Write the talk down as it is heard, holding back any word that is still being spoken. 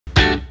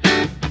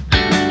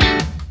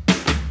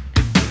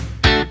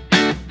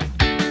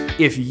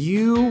If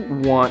you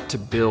want to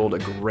build a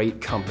great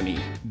company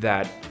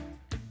that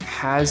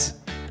has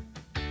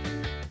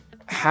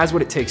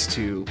what it takes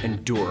to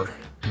endure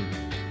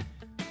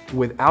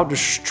without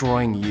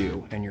destroying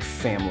you and your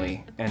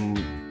family and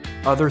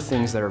other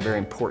things that are very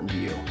important to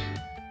you,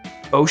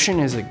 Ocean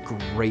is a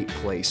great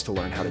place to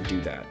learn how to do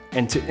that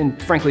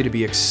and frankly to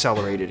be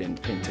accelerated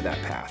into that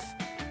path.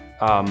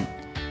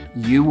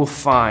 You will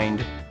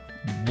find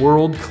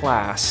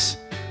world-class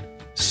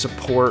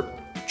support,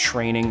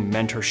 training,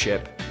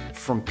 mentorship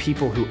from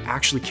people who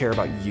actually care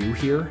about you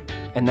here,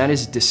 and that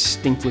is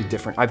distinctly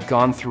different. I've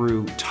gone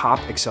through top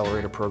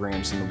accelerator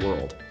programs in the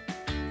world.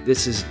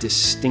 This is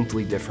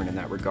distinctly different in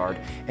that regard,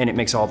 and it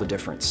makes all the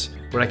difference.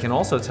 What I can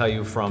also tell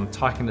you from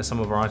talking to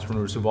some of our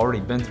entrepreneurs who've already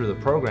been through the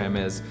program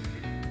is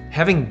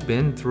having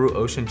been through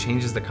Ocean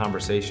changes the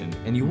conversation.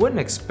 And you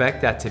wouldn't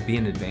expect that to be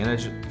an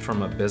advantage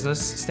from a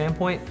business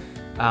standpoint,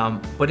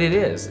 but it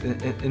is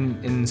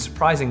in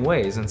surprising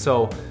ways. And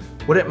so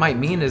what it might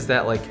mean is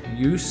that like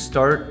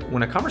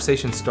when a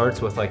conversation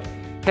starts with like,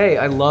 hey,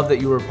 I love that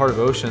you were a part of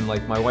Ocean,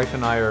 like my wife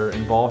and I are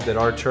involved at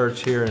our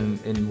church here in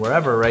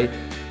wherever, right?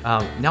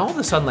 Now all of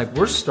a sudden, like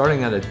we're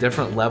starting at a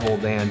different level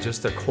than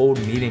just a cold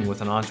meeting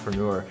with an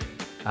entrepreneur.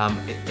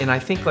 And I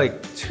think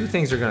like two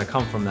things are gonna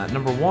come from that.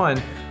 Number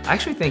one, I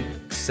actually think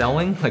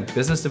selling, like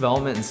business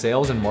development and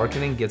sales and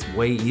marketing gets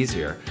way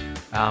easier.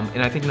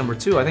 And I think number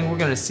two, I think we're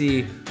gonna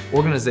see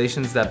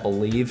organizations that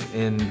believe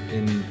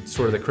in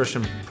sort of the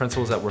Christian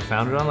principles that we're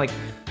founded on, like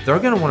they're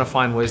gonna wanna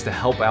find ways to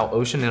help out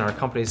Ocean and our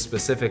companies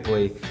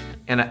specifically.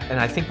 And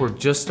I think we're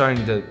just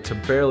starting to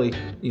barely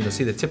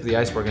see the tip of the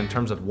iceberg in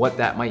terms of what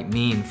that might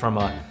mean from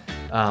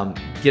a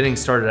getting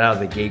started out of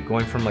the gate,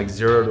 going from like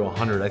 0 to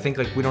 100. I think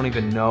like we don't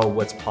even know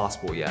what's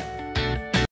possible yet.